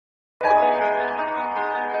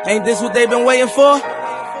Ain't this what they've been waiting for?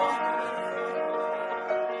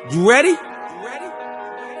 You ready?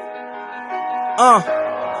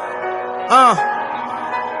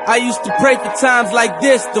 I used to pray for times like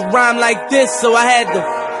this, to rhyme like this, so I had to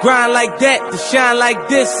grind like that, to shine like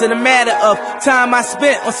this. In a matter of time I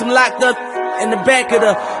spent on some locked up in the back of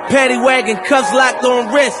the paddy wagon, cuffs locked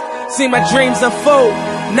on wrist. See my dreams unfold,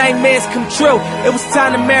 nightmares come true. It was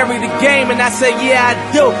time to marry the game, and I said, yeah, I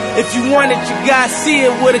do. If you want it, you gotta see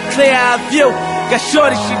it with a clear eye view. Got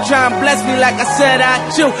shorty, she try and bless me like I said I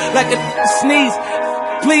chew, like a sneeze.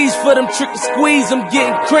 Please for them trick and squeeze, I'm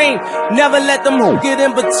getting cream. Never let them get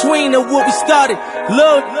in between of what we started.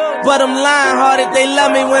 Look, but I'm lying hearted. They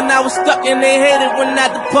love me when I was stuck and they hated when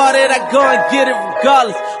I departed. I go and get it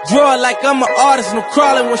regardless. Draw it like I'm an artist, no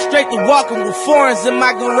crawling. Went straight to walking with foreigns in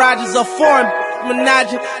my garages or foreign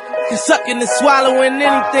menage. Sucking and swallowing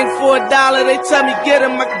anything for $1. They tell me get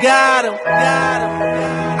him, I got him.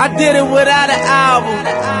 I did it without an album.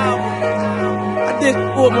 I did it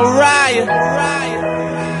with Mariah.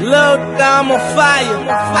 Love, I'm on fire.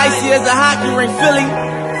 Icy as a hockey ring, Philly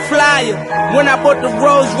flyer. When I bought the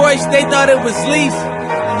Rolls Royce, they thought it was lease.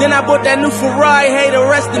 Then I bought that new Ferrari, hey, to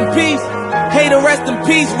rest in peace. Hey, to rest in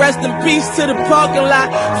peace to the parking lot.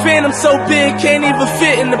 Phantom so big, can't even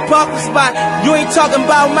fit in the parking spot. You ain't talking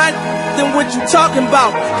about my then what you talking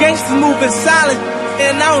about? Gangsters moving silent,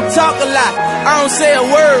 and I don't talk a lot. I don't say a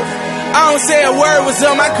word. I don't say a word. Was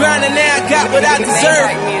on my grind and now I got what I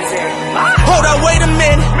deserve. Hold up, wait a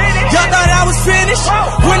minute. Y'all thought I was finished?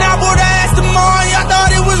 When I bought the Aston Martin, y'all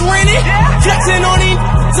thought it was rented? Flexing on these,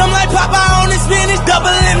 I'm like Popeye on the spinach.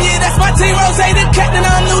 Double M, yeah, that's my team. Rose, the captain,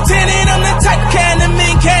 I'm lieutenant. I'm the type can to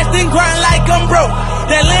mean cast and grind like I'm broke.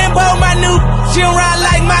 That Lambo, my new, she'll ride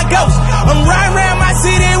like my ghost. I'm riding around my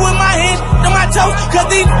city with my hands on my toes. Cause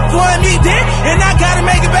these want me dead, and I gotta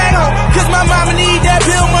make it back home. Cause my mama need that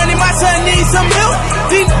bill money, my son needs some milk.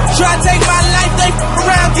 These try to take my life, they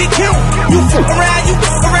around, get killed. You around, you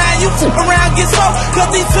around, you around, get smoked. Cause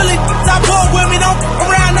these Philly I bought with me, don't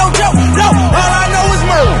around, no joke. No, all I know is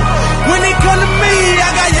murder. When they come to me, I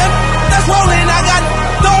got young that's rolling, I got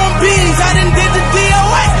throwing bees. I done did the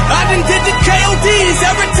DOA, I done did the KODs.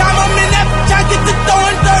 Every time I'm in that I get to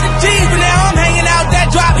throwing 30 G's. But now I'm hanging out that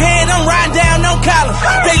drop head, I'm riding down on collar.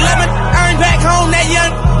 They let me earn back home, that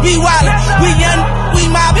young be wildin'. We young, we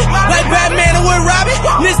mobbin', like Batman and with Robin.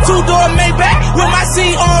 This two-door Maybach with my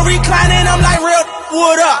seat on reclining. I'm like, real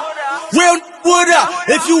wood up, real wood up.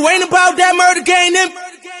 If you ain't about that murder game, then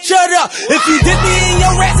shut up. If you dip me in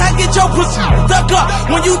your rats, I get your pussy stuck up.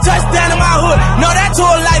 When you touch down in my hood, no, that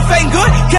tour life ain't good.